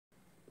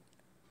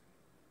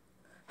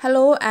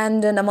Hello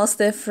and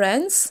नमस्ते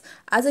friends.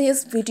 आज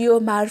यस video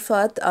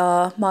मार्फत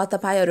म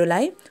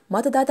तपाईहरुलाई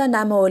मतदाता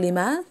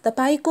नामावलीमा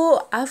तपाईको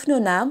आफ्नो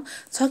नाम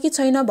छ कि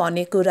छैन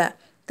भन्ने कुरा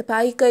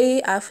तपाईकै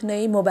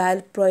आफ्नै मोबाइल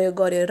प्रयोग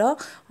गरेर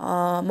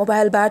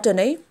मोबाइलबाट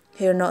नै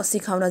हेर्न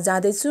सिकाउन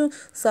जाँदैछु।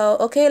 So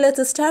okay,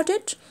 let's start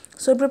it.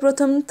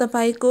 सर्वप्रथम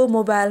तपाईको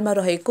मोबाइलमा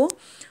रहेको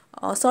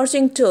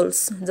सर्चिङ टुल्स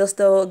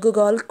जस्तो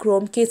गुगल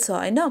क्रोम के छ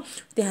हैन,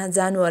 त्यहाँ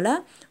जानु होला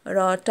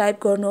र टाइप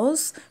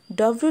गर्नुहोस्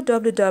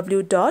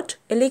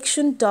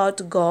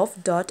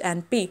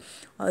www.election.gov.np।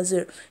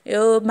 हजुर,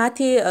 यो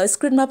माथि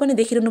स्क्रिनमा पनि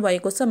देखिरहनु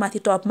भएको छ, माथि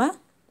टपमा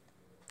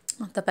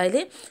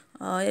तपाईले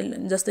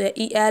जस्तो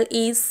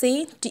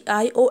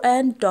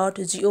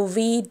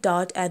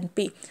election.gov.np।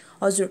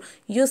 हजुर,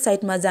 यो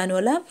साइटमा जानु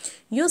होला।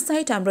 यो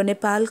साइट हाम्रो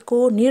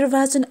नेपालको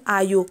निर्वाचन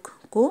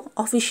आयोगको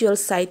अफिसियल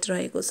साइट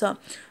रहेको छ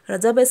र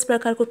जब यस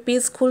प्रकारको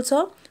पेज खुल्छ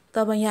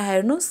तब यहाँ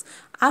हेर्नुस्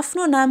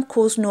आफ्नो नाम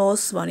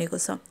खोज्नुहोस् भनेको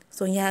छ।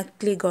 सो यहाँ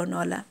क्लिक गर्नु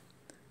होला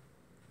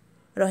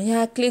र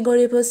यहाँ क्लिक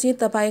गरेपछि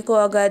तपाईको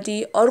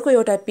अगाडि अर्को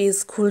एउटा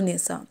पेज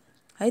खुल्नेछ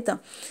है त।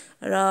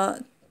 र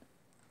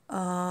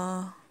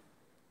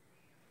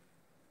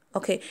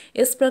ओके,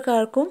 यस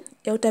प्रकारको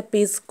एउटा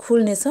पेज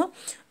खुल्नेछ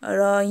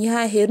र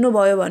यहाँ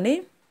हेर्नुभयो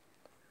भने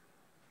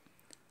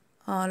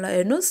ल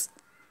हेर्नुस्,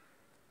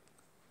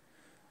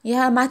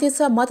 यहाँ माथि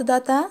छ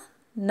मतदाता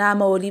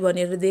नामावली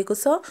भनेर दिएको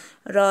छ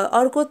र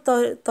अर्को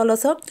तल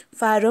छ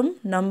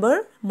फारम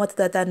नम्बर,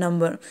 मतदाता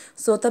नम्बर।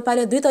 सो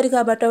तपाईले दुई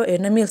तरिकाबाट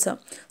हेर्न मिल्छ।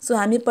 सो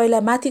हामी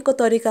पहिला माथिको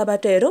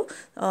तरिकाबाट हेरौँ।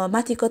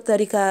 माथिको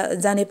तरिका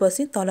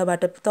जानेपछि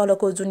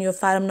तलको जुन यो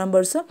फारम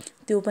नम्बर छ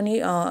त्यो पनि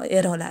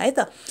हेरौँला है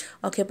त।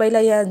 ओके, पहिला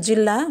यहाँ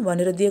जिल्ला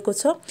भनेर दिएको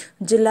छ,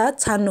 जिल्ला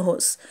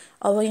छान्नुहोस्।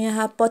 अब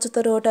यहाँ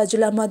 75 वटा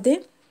जिल्ला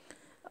मध्ये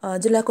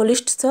जिल्लाको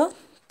लिस्ट छ,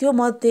 त्यो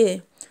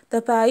मध्ये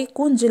तपाई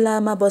कुन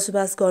जिल्लामा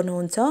बसोबास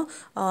गर्नुहुन्छ,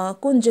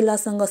 कुन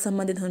जिल्लासँग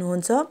सम्बन्धित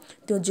हुनुहुन्छ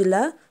त्यो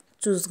जिल्ला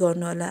चुज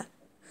गर्नु होला।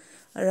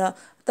 र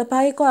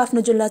तपाईको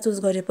आफ्नो जिल्ला चुज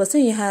गरेपछि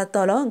यहाँ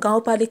तल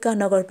गाउँपालिका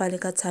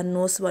नगरपालिका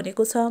छान्नुहोस्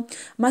भनेको छ।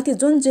 माथि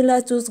जुन जिल्ला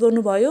चुज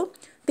गर्नुभयो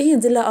त्यही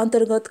जिल्ला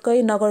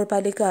अन्तर्गतकै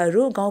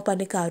नगरपालिकाहरू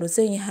गाउँपालिकाहरू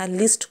चाहिँ यहाँ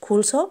लिस्ट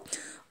खुल्छ।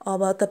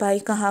 अब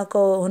तपाई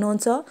कहाँको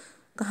हुनुहुन्छ,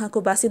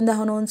 कहाँको बासिन्दा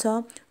हुनुहुन्छ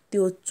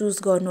त्यो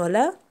चुज गर्नु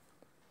होला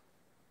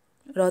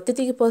र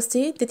त्यति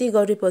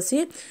गरेपछि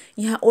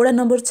यहाँ वडा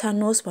नम्बर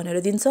छान्नुहोस् भनेर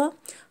दिन्छ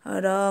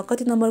र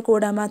कति नम्बरको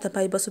वडामा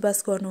तपाई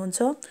बसोबास गर्नुहुन्छ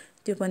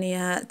त्यो पनि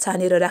यहाँ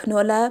छानेर राख्नु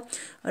होला।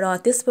 र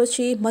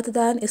त्यसपछि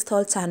मतदान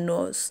स्थल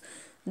छान्नुहोस्।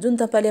 जुन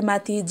तपाईले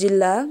माथि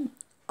जिल्ला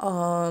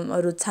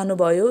हरू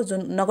छान्नुभयो,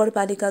 जुन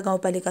नगरपालिका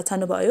गाउँपालिका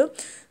छान्नुभयो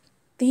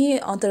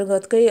त्यही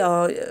अन्तर्गतकै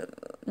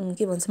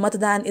के भन्छ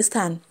मतदान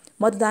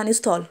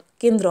स्थल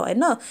केन्द्र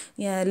हैन,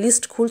 यहाँ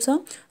लिस्ट खुल्छ।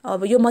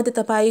 अब यो मध्ये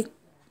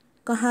तपाई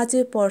कहाँ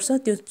चाहिँ पर्छ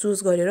त्यो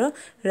चुज गरेर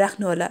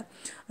राख्नु होला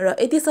र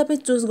यति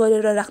सबै चुज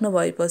गरेर राख्नु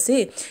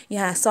भएपछि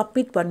यहाँ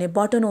सबमिट भन्ने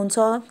बटन हुन्छ,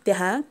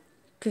 त्यहाँ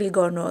क्लिक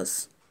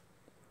गर्नुहोस्।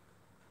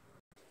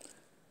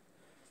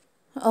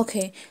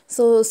 ओके,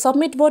 सो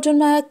सबमिट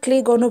बटनमा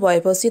क्लिक गर्नु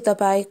भएपछि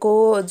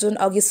तपाईको जुन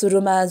अघि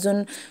सुरुमा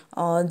जुन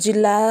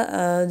जिल्ला,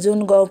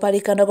 जुन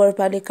गाउँपालिका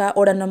नगरपालिका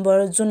वडा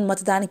नम्बर, जुन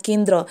मतदान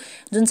केन्द्र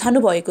जुन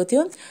छान्नु भएको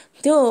थियो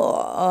त्यो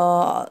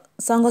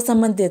सँग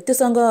सम्बन्धित,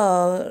 त्योसँग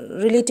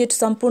रिलेटेड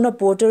सम्पूर्ण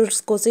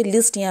भोटर्सको चाहिँ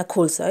लिस्ट यहाँ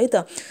खुल्छ है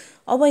त।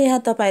 अब यहाँ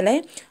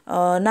तपाईलाई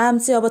नाम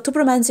चाहिँ अब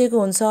थुप्रो मान्छेको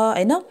हुन्छ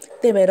हैन,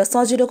 त्यही भएर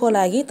सजिलोको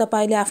लागि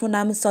तपाईले आफ्नो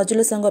नाम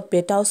सजिलोसँग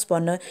भेटाओस्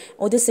भन्ने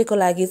उद्देश्यको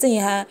लागि चाहिँ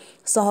यहाँ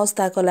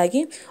सहजताको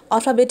लागि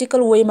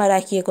अल्फाबेटिकल वेमा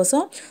राखिएको छ।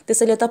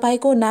 त्यसैले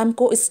तपाईको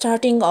नामको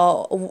स्टार्टिङ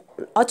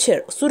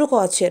अक्षर, सुरुको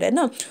अक्षर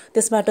हैन,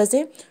 त्यसबाट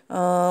चाहिँ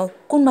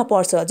कुनमा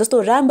पर्छ,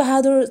 जस्तो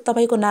रामबहादुर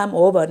तपाईको नाम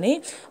हो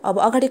भने अब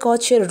अगाडिको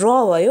अक्षर र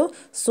भयो।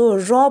 सो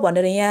र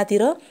भनेर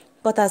यहाँतिर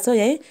कता छ,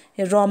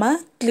 यही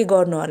रमा क्लिक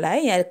गर्नु होला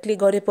है। यहाँ क्लिक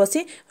गरेपछि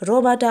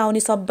रबाट आउने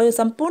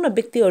सम्पूर्ण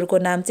व्यक्तिहरूको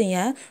नाम चाहिँ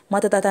यहाँ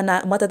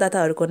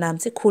मतदाताहरूको नाम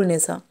चाहिँ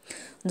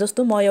खुल्नेछ।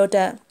 जस्तो म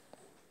एउटा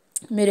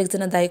मेरो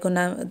एकजना दाइको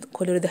नाम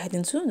खोलेर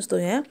देखाइदिन्छु।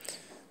 जस्तो यहाँ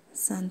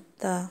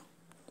शान्ता,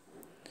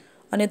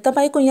 अनि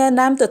तपाईको यहाँ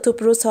नाम त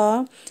थुप्रो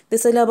छ,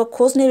 त्यसैले अब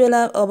खोज्ने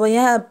बेला अब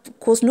यहाँ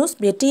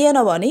खोज्नुस्, भेटिएन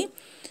भने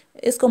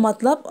यसको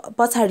मतलब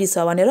पछाडि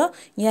छ भनेर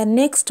यहाँ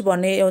नेक्स्ट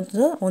भन्ने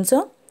हुन्छ,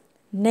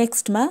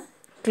 नेक्स्टमा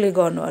क्लिक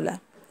गर्नु होला।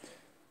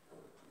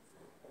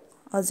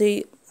 अझै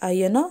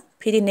आएन,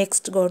 फेरि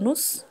नेक्स्ट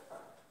गर्नुस्।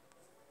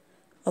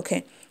 ओके,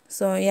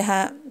 सो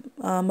यहाँ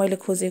मैले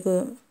खोजेको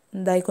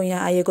दाइको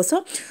यहाँ आएको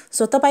छ।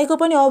 सो तपाईको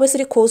पनि अब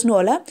यसरी खोज्नु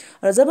होला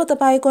र जब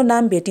तपाईको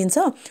नाम भेटिन्छ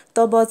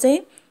तब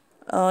चाहिँ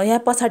यहाँ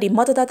पछाडि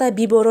मतदाता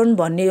विवरण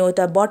भन्ने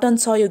एउटा बटन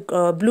छ, यो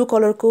ब्लू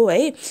कलरको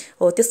है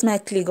हो, त्यसमा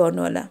क्लिक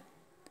गर्नु होला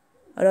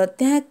र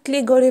त्यहाँ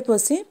क्लिक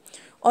गरेपछि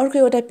अर्को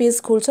एउटा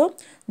पेज खुल्छ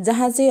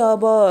जहाँ चाहिँ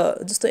अब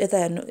जस्तो यता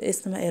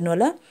यसमा हेर्नु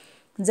होला,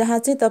 जहाँ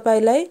चाहिँ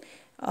तपाईलाई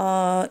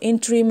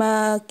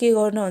इन्ट्रीमा के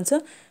गर्नुहुन्छ,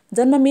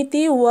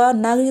 जन्ममिति वा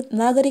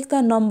नागरिकता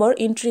नम्बर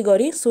इन्ट्री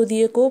गरी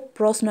सोधिएको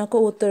प्रश्नको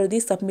उत्तर दिई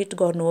सबमिट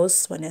गर्नुहोस्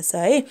भनेको छ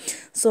है।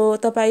 सो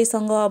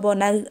तपाईसँग अब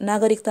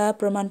नागरिकता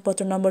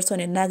प्रमाणपत्र नम्बर छ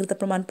भने नागरिकता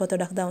प्रमाणपत्र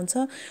राख्दा हुन्छ,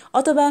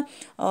 अथवा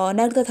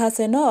नागरिकता थाहा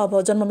छैन,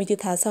 अब जन्ममिति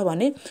थाहा छ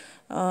भने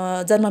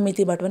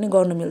जन्ममितिबाट पनि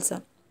गर्नु मिल्छ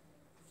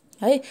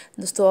है।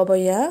 जस्तो अब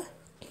यहाँ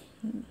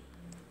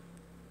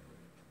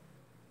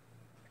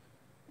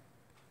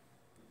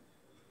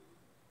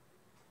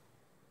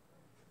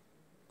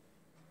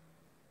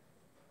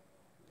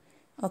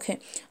ओके,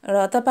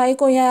 र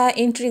तपाईको यहाँ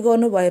इन्ट्री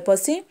गर्नु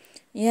भएपछि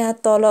यहाँ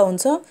तल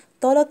हुन्छ,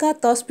 तलका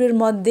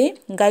तस्बिरमध्ये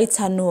गाई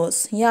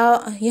छान्नुहोस्।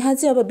 यहाँ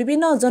चाहिँ अब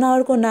विभिन्न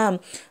जनावरको नाम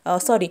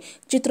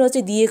चित्र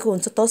चाहिँ दिएको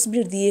हुन्छ,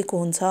 तस्बिर दिएको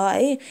हुन्छ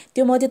है।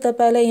 त्यो मध्ये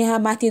तपाईँलाई यहाँ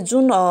माथि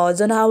जुन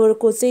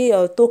जनावरको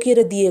चाहिँ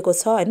तोकेर दिएको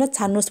छ होइन,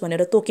 छान्नुहोस्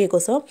भनेर तोकेको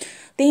छ,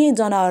 त्यही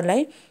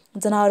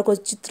जनावरको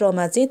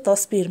चित्रमा चाहिँ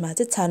तस्बिरमा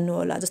चाहिँ छान्नु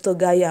होला। जस्तो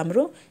गाई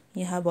हाम्रो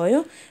यहाँ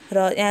भयो,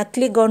 र यहाँ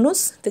क्लिक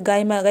गर्नुहोस्, त्यो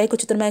गाईको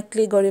चित्रमा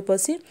क्लिक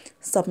गरेपछि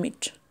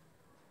सबमिट।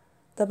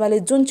 तपाईँले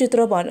जुन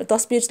चित्र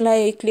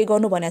तस्बिरलाई क्लिक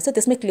गर्नु भनेको छ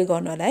त्यसमै क्लिक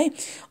गर्नु होला है।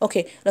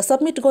 ओके, र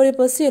सबमिट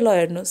गरेपछि ल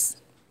हेर्नुहोस्,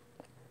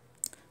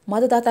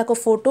 मतदाताको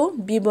फोटो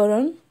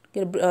विवरण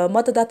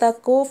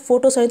मतदाताको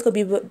फोटोसहितको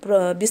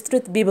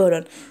विस्तृत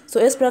विवरण। सो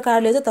यस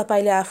प्रकारले चाहिँ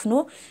तपाईँले आफ्नो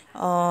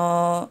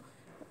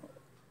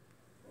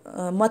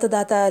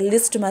मतदाता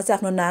लिस्टमा चाहिँ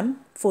आफ्नो नाम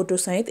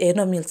फोटोसहित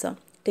हेर्न मिल्छ।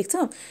 ठिक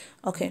छ।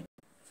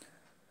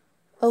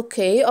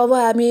 ओके, अब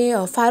हामी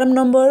फारम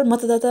नम्बर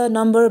मतदाता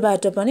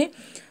नम्बरबाट पनि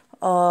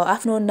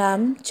आफ्नो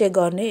नाम चेक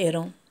गर्ने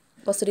हेरौँ,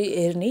 कसरी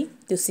हेर्ने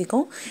त्यो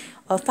सिकौँ।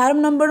 फारम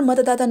नम्बर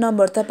मतदाता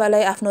नम्बर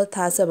तपाईँलाई आफ्नो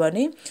थाहा छ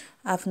भने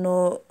आफ्नो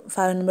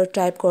फारम नम्बर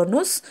टाइप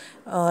गर्नुहोस्।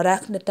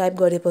 टाइप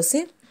गरेपछि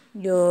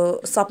यो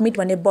सबमिट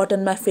भन्ने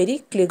बटनमा फेरि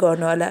क्लिक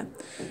गर्नु होला,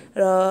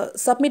 र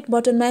सबमिट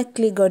बटनमा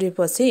क्लिक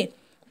गरेपछि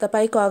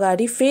तपाईँको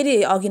अगाडि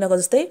फेरि अघिनको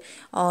जस्तै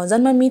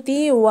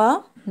जन्ममिति वा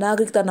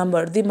नागरिकता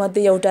नम्बर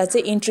दुईमध्ये एउटा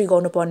चाहिँ इन्ट्री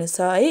गर्नुपर्ने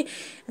छ है।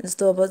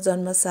 जस्तो अब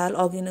जन्म साल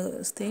अघिनो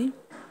जस्तै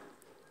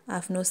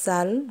आफ्नो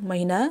साल,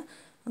 महिना,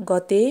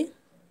 गते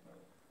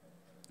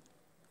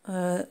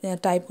यहाँ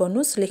टाइप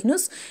गर्नुहोस्,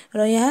 लेख्नुहोस्, र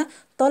यहाँ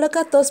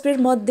तलका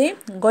तस्बिरमध्ये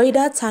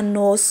गैडा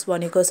छान्नुहोस्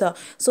भनेको छ।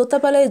 सो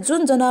तपाईँलाई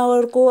जुन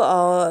जनावरको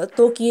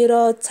तोकिएर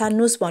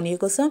छान्नुहोस्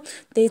भनिएको छ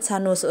त्यही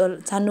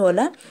छान्नु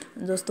होला।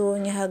 जस्तो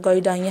यहाँ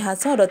गैडा यहाँ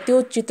छ, र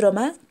त्यो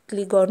चित्रमा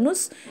क्लिक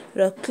गर्नुहोस्,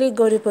 र क्लिक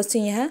गरेपछि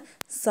यहाँ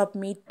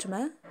सबमिटमा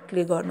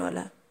क्लिक गर्नु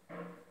होला,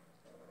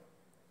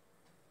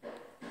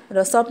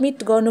 र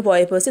सबमिट गर्नु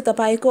भएपछि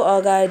तपाईँको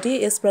अगाडि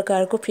यस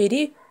प्रकारको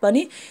फेरि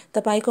पनि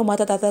तपाईँको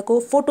मतदाताको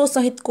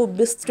फोटोसहितको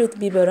विस्तृत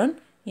विवरण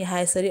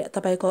यहाँ यसरी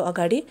तपाईँको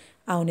अगाडि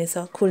आउनेछ,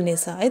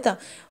 खुल्नेछ है त।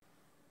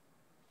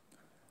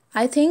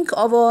 आई थिङ्क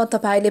अब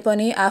तपाईँले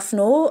पनि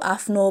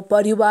आफ्नो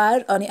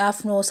परिवार अनि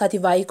आफ्नो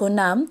साथीभाइको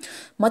नाम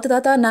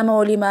मतदाता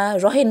नामावलीमा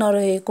रहे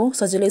नरहेको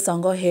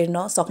सजिलैसँग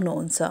हेर्न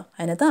सक्नुहुन्छ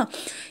हैन त।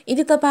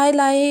 यदि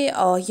तपाईँलाई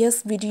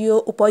यस भिडियो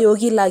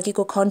उपयोगी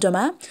लागेको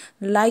खण्डमा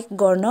लाइक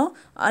गर्न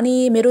अनि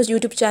मेरो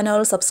युट्युब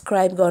च्यानल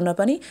सब्स्क्राइब गर्न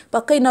पनि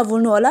पक्कै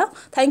नभुल्नु होला।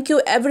 Thank you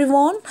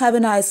everyone, have a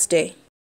nice day.